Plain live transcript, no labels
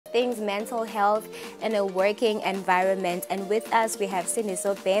things mental health in a working environment. And with us, we have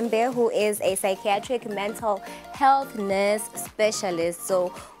Sindiso Bhembe, who is a psychiatric mental health nurse specialist.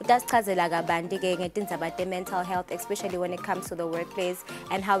 So, utasichazela kabanti ke ngetinto about the mental health, especially when it comes to the workplace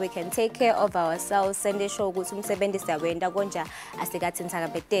and how we can take care of ourselves. Sendisho ukuthi umsebenzi siyawenda konja asikathi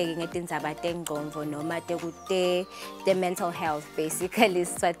ngisakabheteki ngetinto about engqondo noma the mental health basically.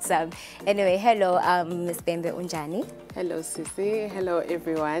 Anyway, hello Ms. Bhembe, unjani? Hello Sisi, hello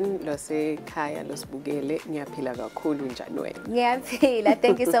everyone. Lose khaya losibukele, ngiyaphila kakhulu njani wena? Ngiyaphila.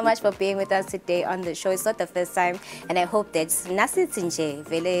 Thank you so much for being with us today on the show. It's not the first time, and I hope that nasithi nje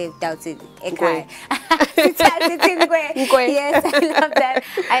vele dawuthi ekhaya. Yes, I love that.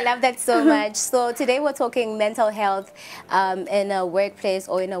 I love that so much. So today we're talking mental health in a workplace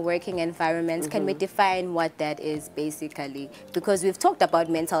or in a working environment. Can we define what that is basically? Because we've talked about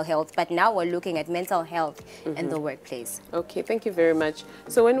mental health, but now we're looking at mental health in the workplace. Okay, thank you very much.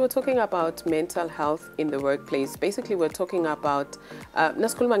 So when we're talking about mental health in the workplace, basically we're talking about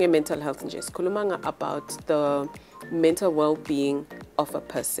nasikhuluma mental health nje, sikhuluma about the mental well-being of a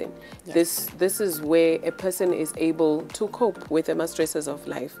person. Yes. This is where a person is able to cope with the stresses of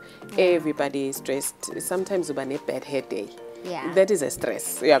life. Everybody is stressed. Sometimes you have a bad hair day. Yeah. That is a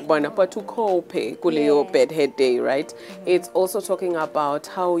stress. But to cope with bad hair day, right? It's also talking about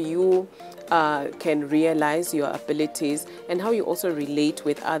how you can realize your abilities and how you also relate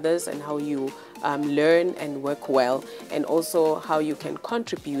with others and how you learn and work well, and also how you can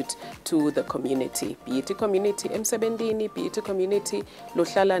contribute to the community, be it a community emsebenzini, be it a community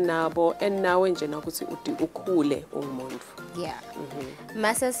lohlala nabo, and nawe nje nakuthi ukhule umuntu. Yeah.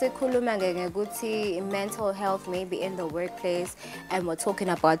 Mase sikhuluma ngekuthi mental health maybe in the workplace, and we're talking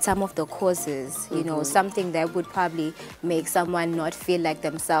about some of the causes, you know, something that would probably make someone not feel like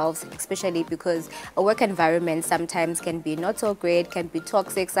themselves, especially because a work environment sometimes can be not so great, can be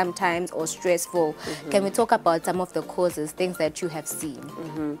toxic sometimes or stressful. Can we talk about some of the causes, things that you have seen?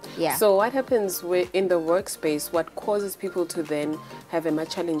 Yeah. So what happens in the workspace, what causes people to then have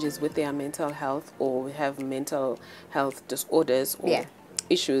much challenges with their mental health or have mental health disorders or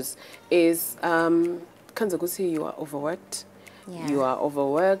issues is you are overworked. Yeah. You are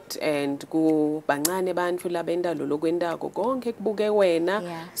overworked and go bancane bantu labenda lolokwendako konke kubuke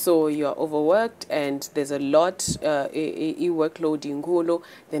wena. So you are overworked and there's a lot workload inkulu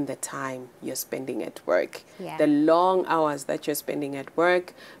than the time you're spending at work. The long hours that you're spending at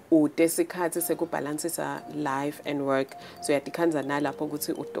work udesikhathi sekubalansisa life and work, so yadikhanza nalapho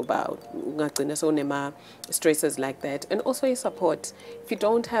ukuthi udoba ungagcina sonema stresses like that. And also support. If you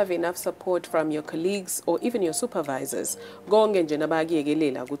don't have enough support from your colleagues or even your supervisors, gonge nje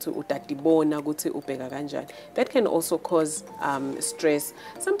nabakuyekelela ukuthi utatibona ukuthi ubheka kanjani, that can also cause stress.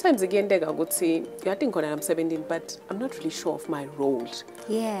 Sometimes kuyenteka ukuthi yathi ngikhona la emsebenzini but I'm not really sure of my role.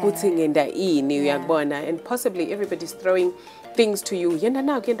 Ukuthi ngenda ini uyakubona, and possibly everybody's throwing things to you, yenda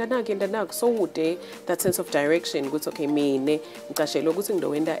naku, so ude that sense of direction, good okay, mine ngicashela ukuthi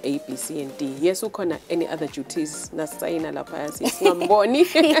ngidowenda A, B, C and D. Yes, ukhona any other duties nasayina lapha singamboni.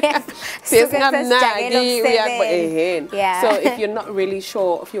 Singamnaki uyakubona. So if you're not really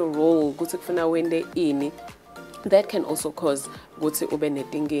sure of your role, ukuthi kufuna wende ini, that can also cause ukuthi ube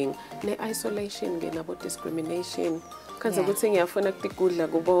netinking ne isolation ngenabo discrimination. Kanze ukuthi ngiyafuna ukudla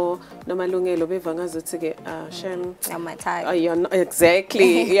kubo namalungelo bevangazothi ke Shem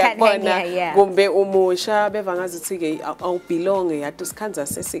exactly uyabona kumbe umusha bevangazothi ke awubelong yathi sikhanza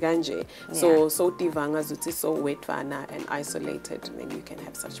sesikanje, so divangazothi so wetfana and isolated, then you can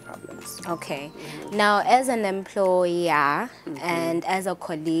have such problems. Okay. Now as an employer and as a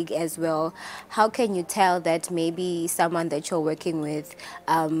colleague as well, how can you tell that maybe someone that you're working with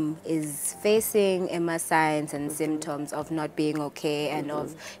is facing signs and symptoms of not being okay and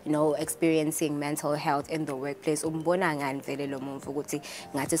of, you know, experiencing mental health in the workplace?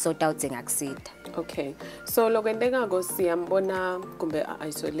 Okay, so lokwendeka go siyambona kumbe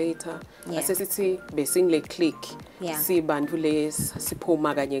isolator asesithi besingile click si bantu les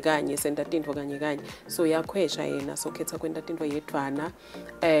siphuma kanye kanye senda tinto kanye kanye, so yakhwesha yena so khetha kwenda tinto yedwana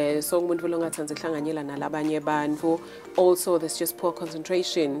so umuntu longathanze hlanganyela nalabanye bantu. Also there's just poor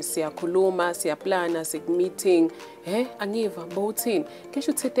concentration, siyakhuluma siyaplana meeting angiva bothini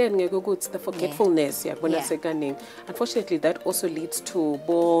kesho uthetheni ngeke ukuthi the forgetfulness yakubona sekaning. Unfortunately that also leads to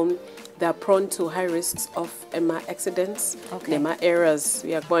they are prone to high risks of accidents, Okay. errors.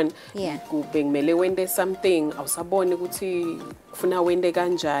 Uyabona? Yeah. Kube kumele wende something awusabone ukuthi ufuna wende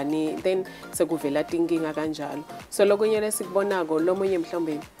kanjani, then sekuvela inkinga kanjalo. So lokunye lesikubonako lomunye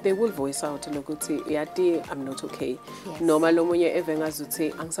mhlawumbe they will voice out lokuthi yati I'm not okay. Yes. Noma lomunye eve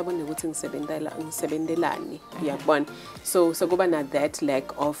ngazuthi angisabone ukuthi ngisebendelani. Uyabona? So kuba na that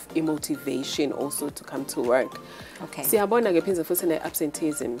lack of motivation also to come to work. Okay. Siyabona ke phinze futhi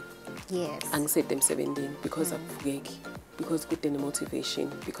ne-absenteeism. Yes. Angisedde emsebenzini because akuvukeki, because kudene motivation,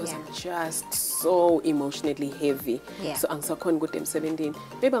 because Yeah. I'm just so emotionally heavy. Yeah. So angisakhona kude emsebenzini.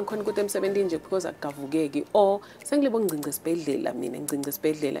 Maybe angikhona kude emsebenzini nje because akavukeki, or sengilebo ngcince esibhedlela mina ngcince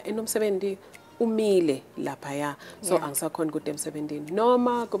esibhedlela enomsebenzi umile laphaya, so Yeah. angisakhona kude emsebenzini.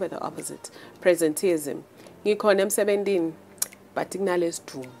 Noma kube the opposite, presenteeism. Ngikhona emsebenzini but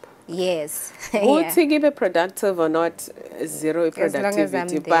kunalesidumbu. Yes. Ukuthi kibe productive or not, zero As long as I'm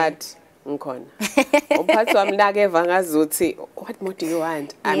productivity, there. but ngikhona. Umphathi wami nakeva ngazuthi, what more do you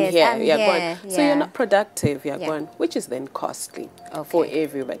want? I'm Yes, here. I'm Uyabona? here, So yeah. you're not productive, uyabona, which is then costly for Okay.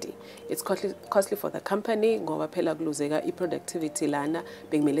 everybody. It's costly for the company ngoba phela kuluzeka i-productivity lana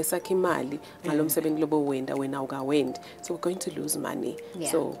bekumele sakhe imali ngalo msebenzi lobo wenda wena ukawendi. So we're going to lose money.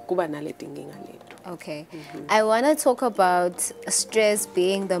 Yeah. So kuba naleti nkinga leto. Okay. I want to talk about stress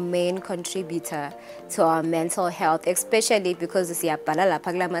being the main contributor to our mental health, especially because siyabhala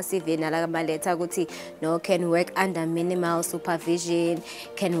lapha kula ma-CV nalamaletha ukuthi no can work under minimal supervision,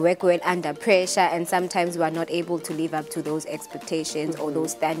 can work well under pressure, and sometimes we are not able to live up to those expectations or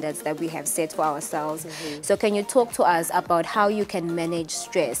those standards that we have set for ourselves. So can you talk to us about how you can manage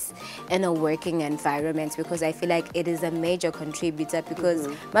stress in a working environment, because I feel like it is a major contributor, because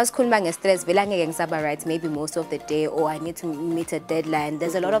masikhuluma nge-stress vele angeke ngisaba right maybe most of the day, or I need to meet a deadline.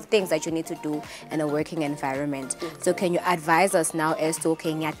 There's a lot of things that you need to do in a working environment. So can you advise us now as to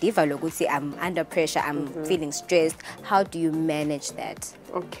okay ngiyadiva lokuthi I'm under pressure, I'm feeling stressed, how do you manage that?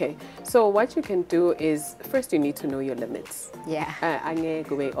 Okay, so what you can do is first you need to know your limits. Yeah.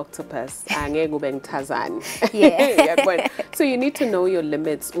 Angeke ube octopus, angeke ube ngithazani. Yeah. Uyabona? So you need to know your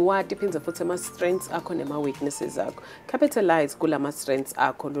limits. What depends on futhi ama strengths akho nema weaknesses akho. Capitalize kula ma strengths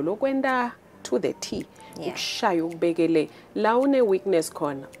akho lokwenda to the T. Yeah. Ukushaya ukubekele la une weakness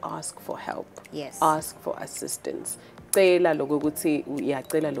khona, ask for help. Yes. Ask for assistance. Cela lokuthi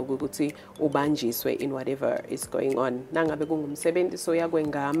uyacela lokuthi ubanjiswe in whatever is going on. Nangabe kungumsebenzi so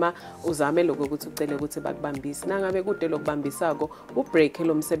yakwengama uzame lokuthi ucele ukuthi bakubambise. Nangabe kude lokubambisako ubreak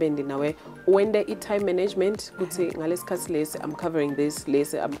lo msebenzi nawe wende i-time management ukuthi ngalesikhathi lesi I'm covering this,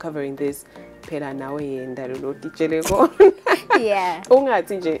 lesi I'm covering this. Phela nawe yenda lo titshele kona. Yeah.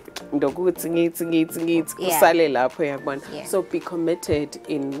 Ungathi nje ndokuthi ngithi kusale lapho yabona. Yeah. So be committed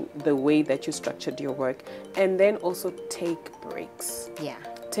in the way that you structured your work, and then also take breaks. Yeah.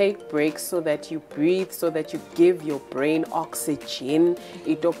 Take breaks so that you breathe, so that you give your brain oxygen.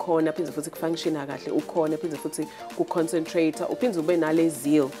 Ito khona phinze futhi kufunctiona kahle, ukhona phinze futhi kuconcentrate, uphinze ube nale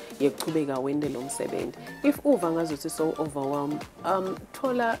zeal yekuchubeka wende lo msebenzi. If uva ngazuthi so overwhelmed,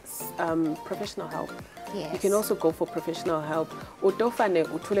 thola professional help. Yes. You can also go for professional help. Utofane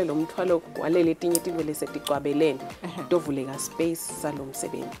uthule lo mthwalo kwalele tinye into leseticwabelene. Dovuleka space salo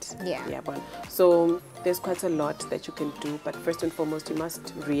msebenzi. Yeah. Yabona. So there's quite a lot that you can do, but first and foremost you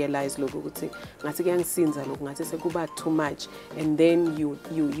must realize lokho ukuthi ngathi kuyangisinza lokho ngathi sekuba too much, and then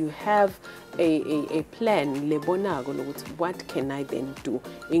you have a plan lebonako lokuthi what can I then do,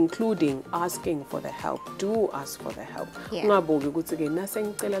 including asking for the help. Do ask for the help. Yeah. Ungabuki ukuthi ke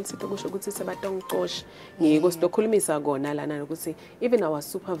nasengicela lisipho kusho ukuthi sebatongixosha ngiko silokhulumisa kona lana ukuthi even our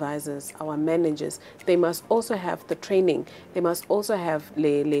supervisors, our managers, they must also have the training, they must also have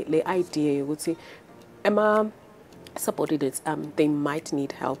le idea ukuthi subordinates they might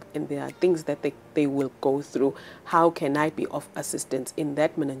need help, and there are things that they will go through. How can I be of assistance in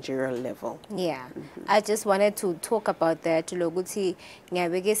that managerial level? Yeah. I just wanted to talk about that. Lokuthi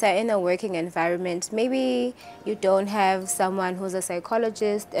ngiyabekisa in a working environment, maybe you don't have someone who's a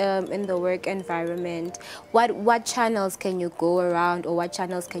psychologist in the work environment. What channels can you go around, or what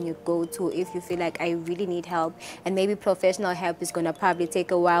channels can you go to if you feel like I really need help, and maybe professional help is going to probably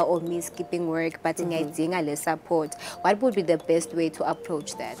take a while, or me skipping work, but ngiyadinga le support. What would be the best way to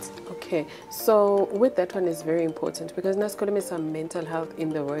approach that? Okay, so with that one is very important, because nasikhuluma some mental health in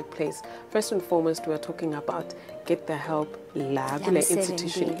the workplace. First and foremost, we're talking about get the help la kule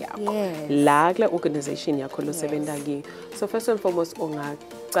institution yakho, la kule organization yakho lo sebenza kiyo. So first and foremost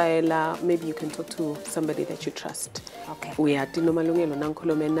ungacela, maybe you can talk to somebody that you trust. Okay. Uyati nomalungelo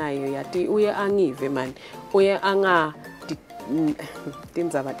nangikhulume naye, uyati uye angive man, uye anga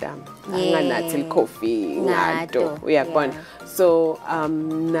tindzabadam anganathi coffee ngato uyabona. So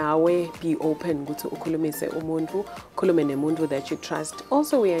nawe be open ukuthi ukhulumise umuntu, khulume nemuntu that you trust.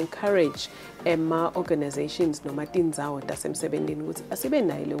 Also we encourage organizations noma tindzawo tasemsebentini ukuthi asibe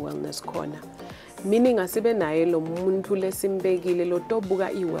nayo le wellness corner, meaning asibe naye lo muntu lesimbekile lo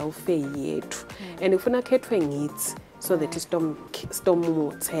tobuka i-welfare yethu and ifuna khethwe ngithi so that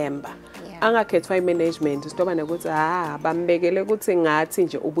isitomuthemba angakhethwa i-management sitoba nokuthi bambekele ukuthi ngathi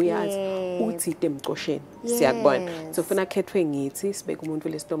nje ubuyazi uthi temcosheni siyakubona. So funa khethwe ngithi sibeke umuntu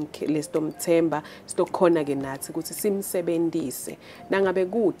lesitomthemba sitokhona ke nathi ukuthi simsebenzise nangabe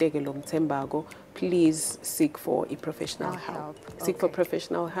kude ke lo mthembako. Please seek for a professional help. Seek for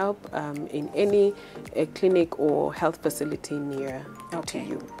professional help in any clinic or health facility near to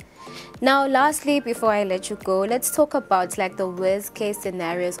you. Now, lastly, before I let you go, let's talk about like the worst case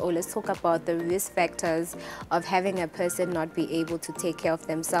scenarios, or let's talk about the risk factors of having a person not be able to take care of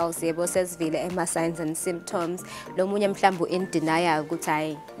themselves. Yebo sesivile ema signs and symptoms. Lo munye mhlambu in denial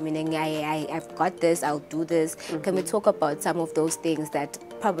ukuthi meaning I've got this, I'll do this. Can we talk about some of those things that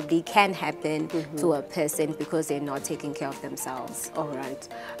probably can happen to a person because they're not taking care of themselves? All right.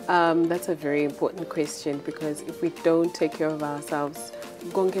 That's a very important question, because if we don't take care of ourselves,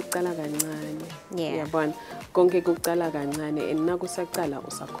 konke kuqala kancane. Yabona konke kuqala kancane and nakusaqala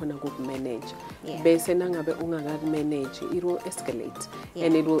usakhona ukumanage. Bese nangabe ungakamanage, it will escalate.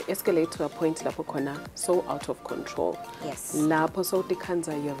 And it will escalate to a point lapho khona so out of control. Lapho so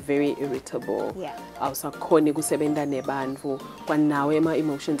tikhanza you're very irritable. Awusakhona kusebenta nebantfu, kwanawe ama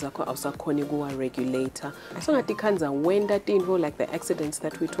emotions akho awusakhona kuwa regulator. So ngatikhanza when that involve like the accidents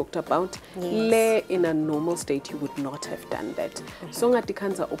that we talked about, le in a normal state you would not have done that. So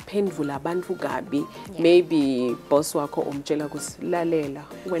ngatikhanza uphendvula abantu kabi, maybe boss wakho umtshela kusilalela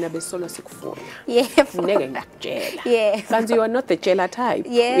wena besolo sikufuna. Ngeke ngakutshela. Kanti you are not the jailer type.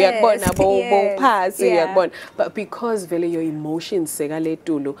 Uyakubona bo pass uyakubona. But because vele your emotions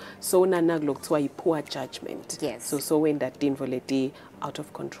sekaletulu, so nana kulokuthiwa poor judgment. So when that involve out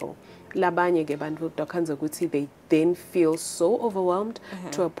of control. Labanye ke bantu dokhanza ukuthi they then feel so overwhelmed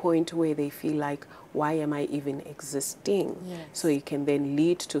to a point where they feel like, why am I even existing? So it can then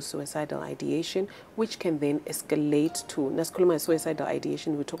lead to suicidal ideation, which can then escalate to, nasikhuluma suicidal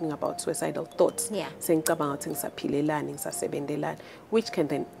ideation, we're talking about suicidal thoughts. Which can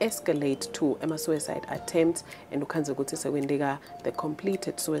then escalate to a suicide attempt, and ukhanza ukuthi sekwendeka the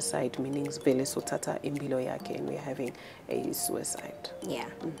completed suicide, meaning vele sothatha impilo yakhe and we're having a suicide.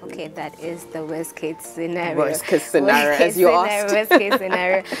 Okay, that is the worst case scenario. Worst case scenario, as you asked. Worst case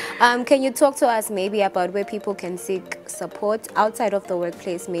scenario. Can you talk to us maybe about where people can seek support outside of the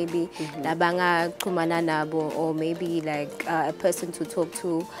workplace, maybe labanga kumana nabo, or maybe like a person to talk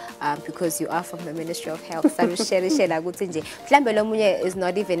to because you are from the Ministry of Health. Is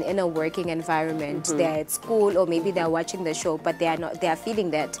not even in a working environment. They're at school, or maybe they're watching the show, but they are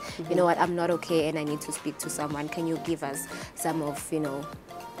feeling that, you know what, I'm not okay and I need to speak to someone. Can you give us some of,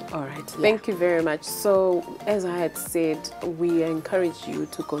 All right, thank you very much. So, as I had said, we encourage you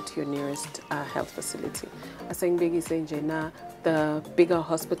to go to your nearest health facility. The bigger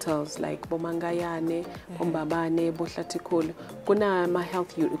hospitals like Bomangayane, Bombabane, Bohlatikul, kuna ma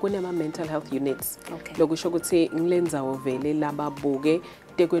mental health units. Lokusho ukuthi nglenza ovele lababuke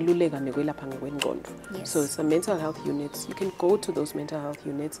tekwelulega nekwelapha ngekwenqondo. So it's a mental health units. You can go to those mental health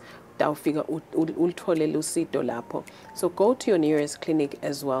units. So go to your nearest clinic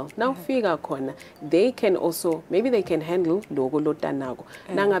as well. Now figure kona, they can also, maybe they can handle logo lotanago.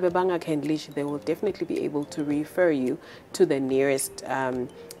 Nangabe banga handlish, they will definitely be able to refer you to the nearest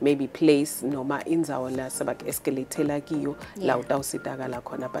maybe place noma inzawola sabak escalatela kiyo la utawusitagala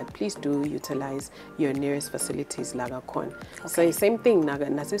kona. But please do utilize your nearest facilities laga kona. So same thing naga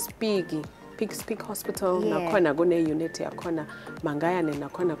nase speaking. Speak hospital nakhona kune unit yakhona mangayane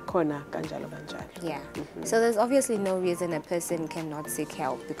nakhona khona kanjalo kanjalo. So there's obviously no reason a person cannot seek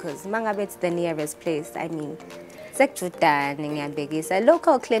help, because mangabe it's the nearest place. I mean, a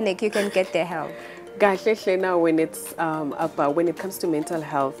local clinic, you can get their help. Now when it's when it comes to mental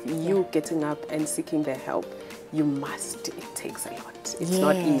health, you getting up and seeking their help, you must. It takes a lot. It's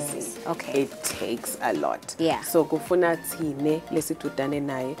not easy. It takes a lot. So kufuna thine lesitudane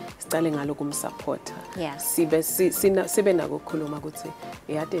naye sicale ngalo kumsupporta. Sibe nako khuluma ukuthi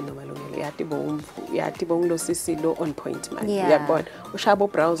yate nomalungelo yati bo ngilosisilo on point man. Yabona ushabo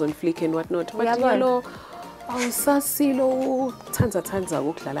browse on Flickr and whatnot. But yalo awusasilo tanza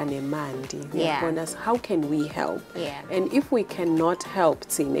ukudlala nemandi. Yabona, how can we help? And if we cannot help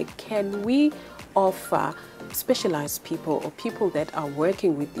thine, can we offer specialized people or people that are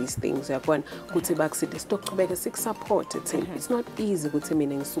working with these things. It's not easy ukuthi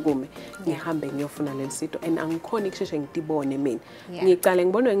mina ngisukume ngihambe ngiyofuna lesito and angikhona ukusheshe ngidibone mina ngiqale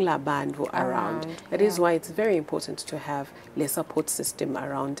ngibonwe ngilabantu around. That is why it's very important to have le support system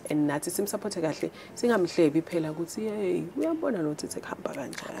around, and nathi simsupport kahle singamhlebi phela ukuthi hey uyabona nokuthi sekuhamba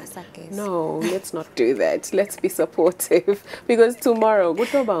kanjani. No, let's not do that. Let's be supportive because tomorrow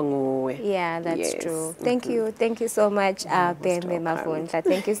kutoba nguwe. Yeah, that's true. Thank you so much, Bhembe Mavundla.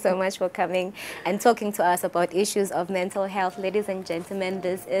 Thank you so much for coming and talking to us about issues of mental health. Ladies and gentlemen,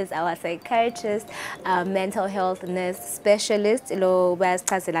 this is our psychiatrist, mental health nurse specialist,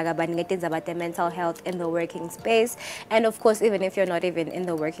 about the mental health in the working space. And of course, even if you're not even in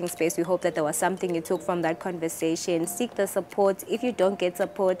the working space, we hope that there was something you took from that conversation. Seek the support. If you don't get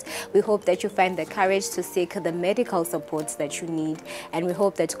support, we hope that you find the courage to seek the medical support that you need. And we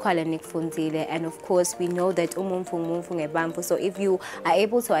hope that and of course, we know that so if you are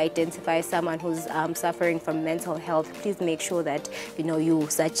able to identify someone who's suffering from mental health, please make sure that you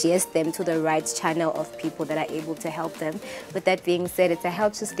suggest them to the right channel of people that are able to help them. With that being said, it's a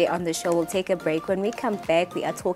help to stay on the show. We'll take a break. When we come back, we are talking